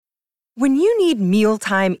When you need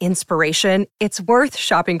mealtime inspiration, it's worth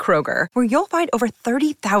shopping Kroger, where you'll find over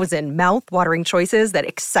 30,000 mouth-watering choices that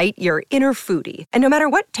excite your inner foodie. And no matter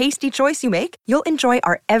what tasty choice you make, you'll enjoy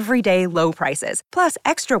our everyday low prices, plus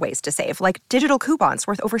extra ways to save, like digital coupons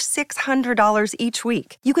worth over $600 each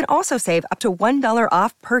week. You can also save up to $1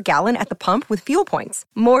 off per gallon at the pump with fuel points.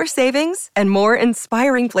 More savings and more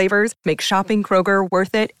inspiring flavors make shopping Kroger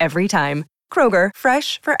worth it every time. Kroger,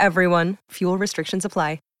 fresh for everyone. Fuel restrictions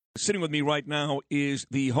apply. Sitting with me right now is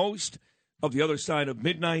the host of The Other Side of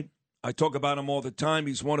Midnight. I talk about him all the time.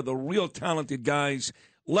 He's one of the real talented guys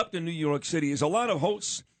left in New York City. There's a lot of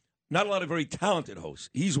hosts, not a lot of very talented hosts.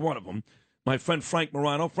 He's one of them. My friend Frank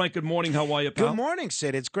Morano. Frank, good morning. How are you, pal? Good morning,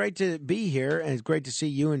 Sid. It's great to be here, and it's great to see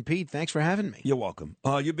you and Pete. Thanks for having me. You're welcome.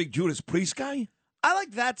 You a big Judas Priest guy? I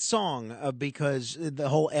like that song because the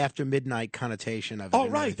whole after midnight connotation of it. Oh,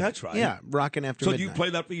 right. That's right. Yeah, rocking after midnight. So do you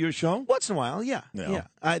play that for your show? Once in a while, yeah.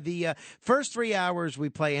 The first 3 hours we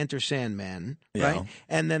play Enter Sandman, right?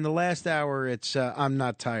 And then the last hour it's I'm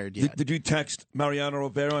Not Tired Yet. Did you text Mariano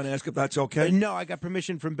Rivera and ask if that's okay? No, I got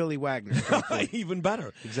permission from Billy Wagner. Even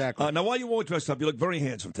better. Exactly. Now, why are you all dressed up? You look very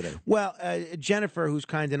handsome today. Well, Jennifer, who's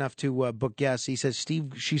kind enough to book guests, she said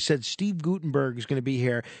Steve Gutenberg is going to be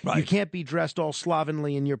here. Right. You can't be dressed all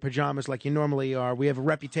slovenly in your pajamas like you normally are. We have a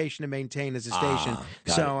reputation to maintain as a station,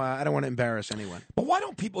 so I don't want to embarrass anyone. But why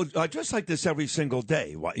don't people dress like this every single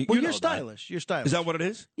day? Why, you're stylish. You're stylish. Is that what it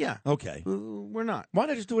is? Yeah. Okay. We're not. Why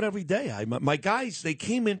not just do it every day? My guys, they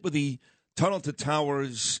came in with the Tunnel to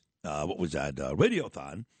Towers, what was that,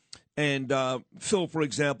 Radiothon. And Phil, for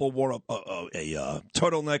example, wore a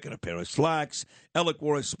turtleneck and a pair of slacks. Alec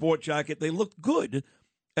wore a sport jacket. They looked good.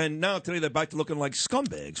 And now today they're back to looking like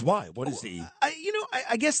scumbags. Why? What is the...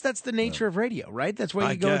 I guess that's the nature of radio, right? That's why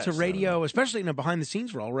you go into radio, especially in a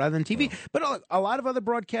behind-the-scenes role rather than TV. But a lot of other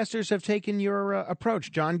broadcasters have taken your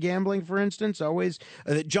approach. John Gambling, for instance, always...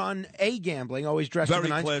 John A. Gambling, always dressed very to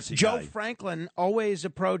the nines. Classy Joe guy. Franklin always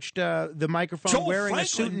approached the microphone wearing a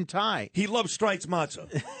suit and tie. He loves Stripes matzah.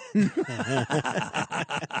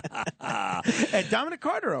 And Dominic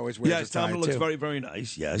Carter always wears a tie, Dominic looks too. very, very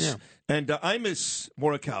nice, yes. Yeah. And Imus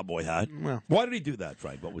wore a cowboy hat. Well, why did he do that,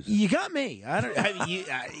 Frank? What was it? You got me.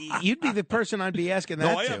 You'd be the person I'd be asking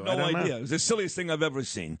that No, I to. have no idea. It was the silliest thing I've ever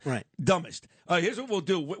seen. Right. Dumbest. Here's what we'll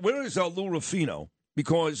do. Where is Lou Rufino?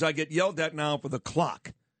 Because I get yelled at now for the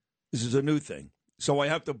clock. This is a new thing. So I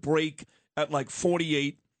have to break at like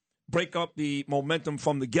 48, break up the momentum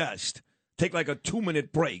from the guest, take like a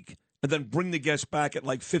 2-minute break, and then bring the guest back at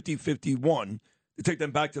like 51. To take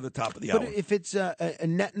them back to the top of the hour. But if it's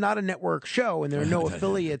not a network show and there are no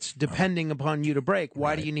affiliates depending upon you to break,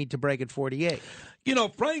 why do you need to break at 48? You know,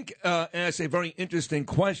 Frank asked a very interesting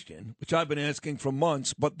question, which I've been asking for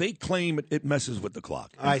months, but they claim it messes with the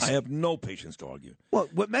clock. I have no patience to argue. Well,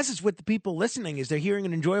 what messes with the people listening is they're hearing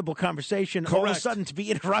an enjoyable conversation, all of a sudden to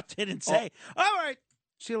be interrupted and say, all right,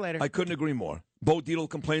 see you later. I couldn't agree more. Bo Dietl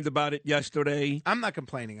complained about it yesterday. I'm not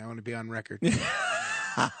complaining. I want to be on record.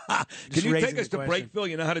 Can you take us to break, Phil?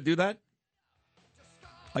 You know how to do that?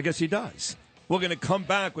 I guess he does. We're going to come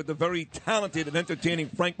back with the very talented and entertaining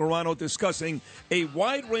Frank Morano discussing a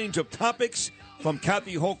wide range of topics from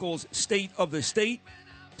Kathy Hochul's State of the State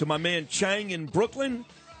to my man Chang in Brooklyn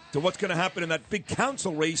to what's going to happen in that big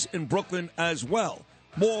council race in Brooklyn as well.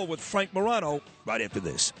 More with Frank Morano right after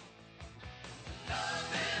this.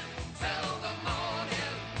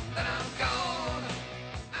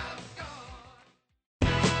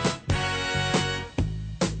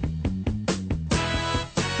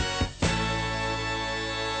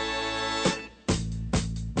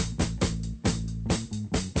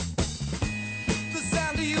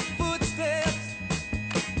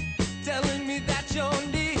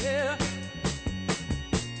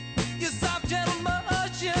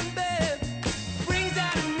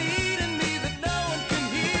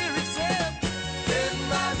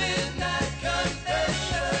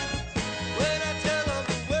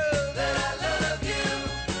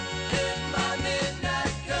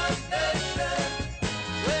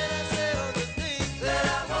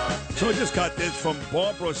 So I just got this from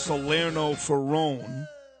Barbara Salerno Ferrone.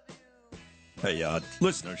 Hey,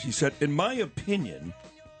 listener, she said, in my opinion,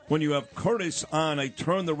 when you have Curtis on, I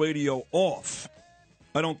turn the radio off.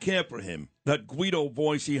 I don't care for him. That Guido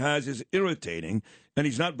voice he has is irritating, and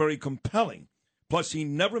he's not very compelling. Plus, he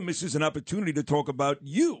never misses an opportunity to talk about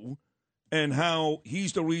you and how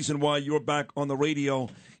he's the reason why you're back on the radio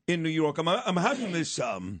in New York. I'm having this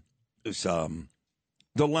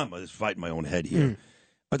dilemma, this fight in my own head here.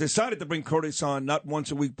 I decided to bring Curtis on not once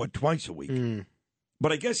a week, but twice a week.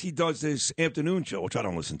 But I guess he does this afternoon show, which I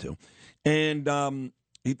don't listen to. And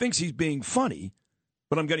he thinks he's being funny.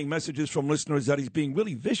 but I'm getting messages from listeners that he's being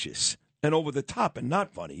really vicious and over the top and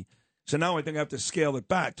not funny. So now I think I have to scale it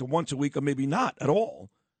back to once a week or maybe not at all.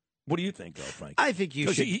 What do you think, though, Frank? I think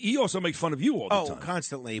you should. He also makes fun of you all the time. Oh,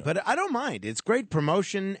 constantly. Yeah. But I don't mind. It's great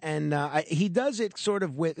promotion, and he does it sort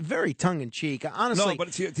of with very tongue-in-cheek. Honestly. No,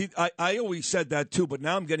 but I always said that, too, but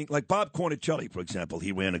now I'm getting, like Bob Cornicelli, for example,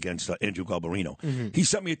 he ran against Andrew Galvarino. Mm-hmm. He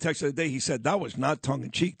sent me a text the other day. He said, that was not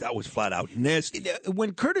tongue-in-cheek. That was flat-out nasty.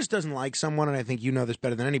 When Curtis doesn't like someone, and I think you know this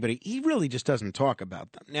better than anybody, he really just doesn't talk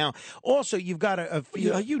about them. Now, also, you've got to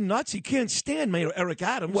feel... Are you nuts? He can't stand Mayor Eric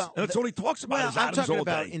Adams. Well, that's all he talks about is Adams all day. I'm talking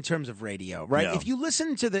about in terms of radio, right? Yeah. If you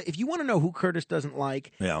listen to if you want to know who Curtis doesn't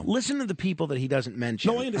like, listen to the people that he doesn't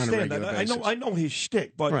mention. No, I understand that. I know his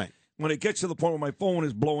shtick, but when it gets to the point where my phone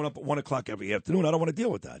is blowing up at 1 o'clock every afternoon, I don't want to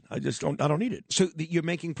deal with that. I don't need it. So you're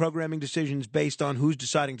making programming decisions based on who's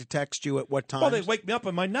deciding to text you at what time? Well, they wake me up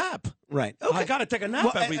in my nap. Right. Okay. I got to take a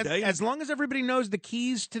nap every day. As long as everybody knows the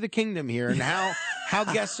keys to the kingdom here and how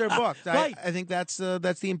guests are booked, right. I think that's the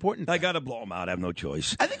important thing. I got to blow him out. I have no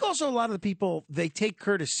choice. I think also a lot of the people, they take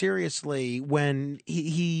Curtis seriously when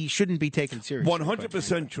he shouldn't be taken seriously.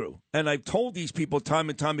 100% true. And I've told these people time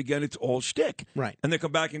and time again, it's all shtick. Right. And they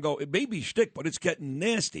come back and go, it may be shtick, but it's getting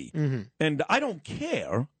nasty. Mm-hmm. And I don't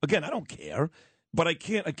care. Again, I don't care. But I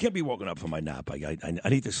can't be woken up from my nap. I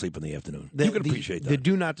need to sleep in the afternoon. You can appreciate that. The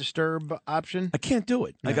do not disturb option? I can't do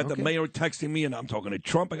it. No, I got the mayor texting me, and I'm talking to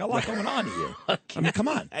Trump. I got a lot going on here. I mean, come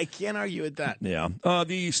on. I can't argue with that. Yeah.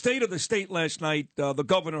 The state of the state last night, the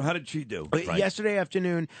governor, how did she do? Yesterday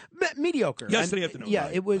afternoon, mediocre. Yesterday afternoon. Yeah,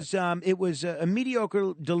 right, it was a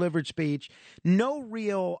mediocre delivered speech. No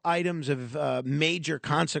real items of major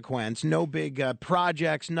consequence. No big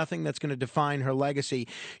projects. Nothing that's going to define her legacy.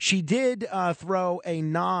 She did throw a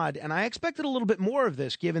nod, and I expected a little bit more of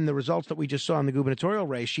this given the results that we just saw in the gubernatorial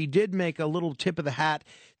race. She did make a little tip of the hat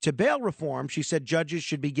to bail reform. She said judges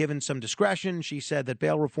should be given some discretion. She said that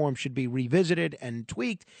bail reform should be revisited and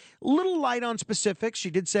tweaked. A little light on specifics. She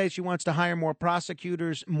did say she wants to hire more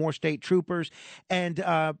prosecutors, more state troopers, and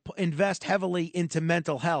invest heavily into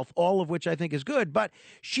mental health, all of which I think is good. But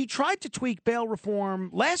she tried to tweak bail reform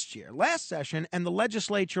last session, and the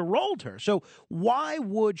legislature rolled her. So why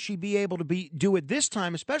would she be able to do it this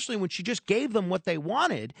time, especially when she just gave them what they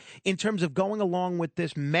wanted in terms of going along with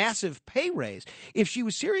this massive pay raise? If she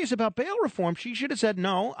was serious about bail reform, she should have said,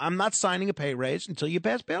 no, I'm not signing a pay raise until you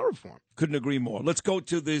pass bail reform. Couldn't agree more. Let's go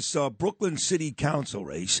to this Brooklyn City Council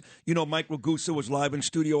race. You know, Mike Ragusa was live in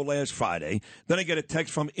studio last Friday. Then I get a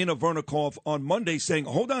text from Inna Vernikov on Monday saying,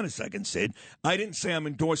 hold on a second, Sid. I didn't say I'm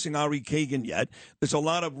endorsing Ari Kagan yet. There's a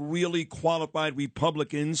lot of really qualified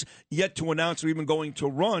Republicans yet to announce they're even going to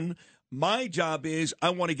run. My job is I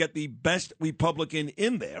want to get the best Republican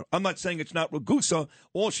in there. I'm not saying it's not Ragusa.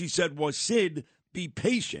 All she said was, Sid, be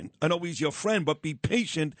patient. I know he's your friend, but be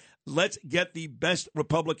patient. Let's get the best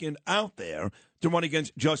Republican out there to run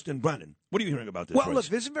against Justin Brennan. What are you hearing about this race? Look,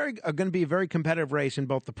 this is going to be a very competitive race in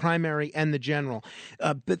both the primary and the general.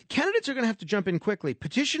 But candidates are going to have to jump in quickly.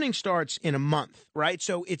 Petitioning starts in a month, right?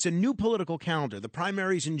 So it's a new political calendar. The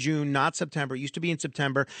primary's in June, not September. It used to be in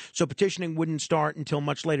September, so petitioning wouldn't start until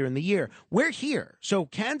much later in the year. We're here. So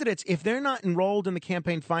candidates, if they're not enrolled in the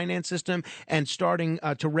campaign finance system and starting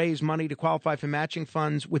to raise money to qualify for matching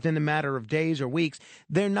funds within a matter of days or weeks,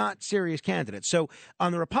 they're not serious candidates. So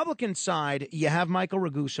on the Republican side, you have Michael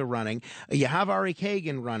Ragusa running. You have Ari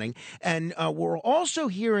Kagan running, and we're also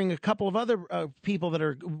hearing a couple of other people that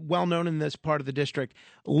are well-known in this part of the district.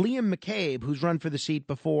 Liam McCabe, who's run for the seat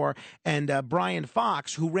before, and Brian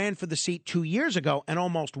Fox, who ran for the seat 2 years ago and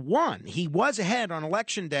almost won. He was ahead on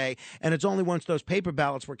Election Day, and it's only once those paper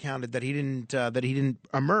ballots were counted that he didn't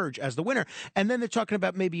emerge as the winner. And then they're talking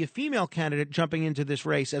about maybe a female candidate jumping into this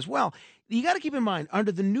race as well. You got to keep in mind,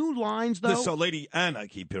 under the new lines, though... This lady Ann I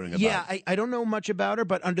keep hearing about. Yeah, I don't know much about her,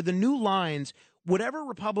 but under the new lines, whatever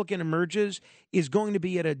Republican emerges is going to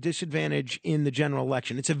be at a disadvantage in the general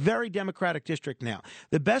election. It's a very Democratic district now.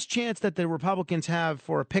 The best chance that the Republicans have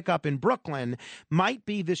for a pickup in Brooklyn might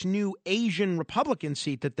be this new Asian Republican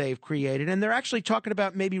seat that they've created, and they're actually talking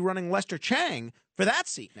about maybe running Lester Chang for that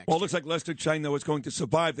seat next year. Well, it looks like Lester Chang, though, is going to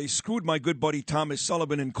survive. They screwed my good buddy Thomas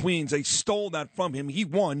Sullivan in Queens. They stole that from him. He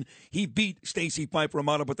won. He beat Stacey Pfeiffer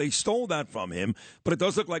Amato, but they stole that from him. But it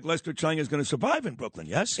does look like Lester Chang is going to survive in Brooklyn,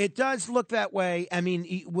 yes? It does look that way. I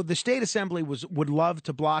mean, the state assembly would love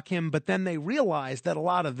to block him, but then they realized that a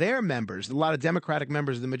lot of their members, a lot of Democratic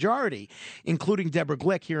members of the majority, including Deborah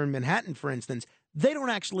Glick here in Manhattan, for instance, they don't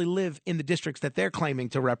actually live in the districts that they're claiming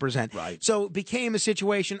to represent. Right. So it became a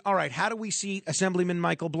situation, all right, how do we seat Assemblyman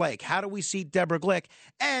Michael Blake? How do we seat Deborah Glick?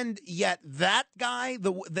 And yet that guy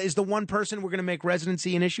is the one person we're going to make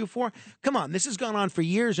residency an issue for? Come on, this has gone on for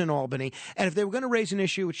years in Albany. And if they were going to raise an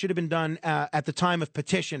issue, it should have been done at the time of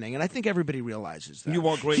petitioning. And I think everybody realizes that. You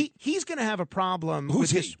want great. He's going to have a problem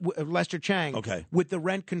Who's with this, Lester Chang, with the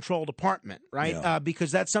rent-controlled apartment, right? Yeah.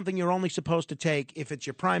 Because that's something you're only supposed to take if it's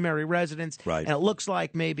your primary residence. Right. And it looks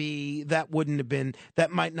like maybe that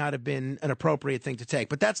might not have been an appropriate thing to take.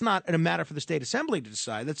 But that's not a matter for the state assembly to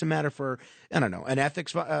decide. That's a matter for, I don't know, an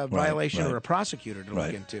ethics violation or a prosecutor to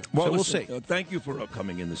look into. Well, so we'll listen, see. Thank you for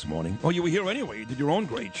coming in this morning. Oh, you were here anyway. You did your own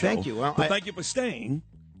great show. Thank you. Well, thank you for staying.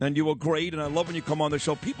 And you were great, and I love when you come on the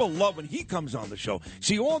show. People love when he comes on the show.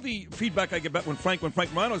 See, all the feedback I get back when Frank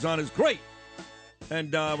Morano's on is great.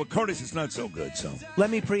 And with Curtis, it's not so good. So let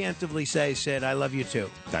me preemptively say, Sid, I love you too.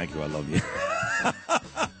 Thank you. I love you.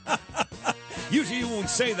 Usually you won't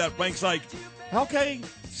say that. Frank's like, okay,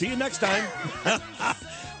 see you next time.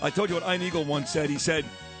 I told you what Ian Eagle once said. He said,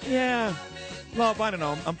 yeah, love, I don't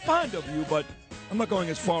know. I'm fond of you, but I'm not going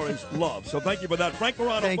as far as love. So thank you for that. Frank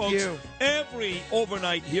Morano, thank folks. You. Every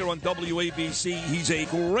overnight here on WABC, he's a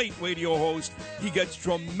great radio host. He gets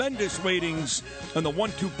tremendous ratings on the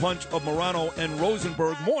 1-2 punch of Morano and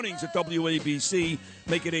Rosenberg. Mornings at WABC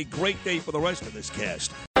make it a great day for the rest of this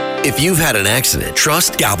cast. If you've had an accident,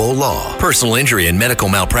 trust Gabo Law. Personal injury and medical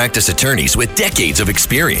malpractice attorneys with decades of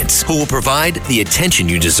experience who will provide the attention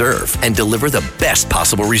you deserve and deliver the best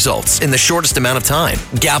possible results in the shortest amount of time.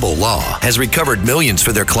 Gabo Law has recovered millions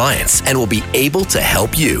for their clients and will be able to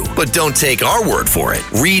help you. But don't take our word for it.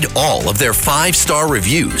 Read all of their 5-star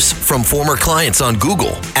reviews from former clients on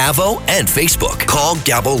Google, Avo, and Facebook. Call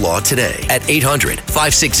Gabo Law today at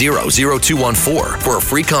 800-560-0214 for a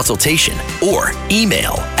free consultation or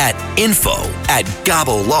email at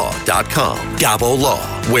info@gabolaw.com. Gabo Law,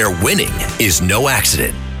 where winning is no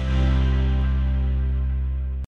accident.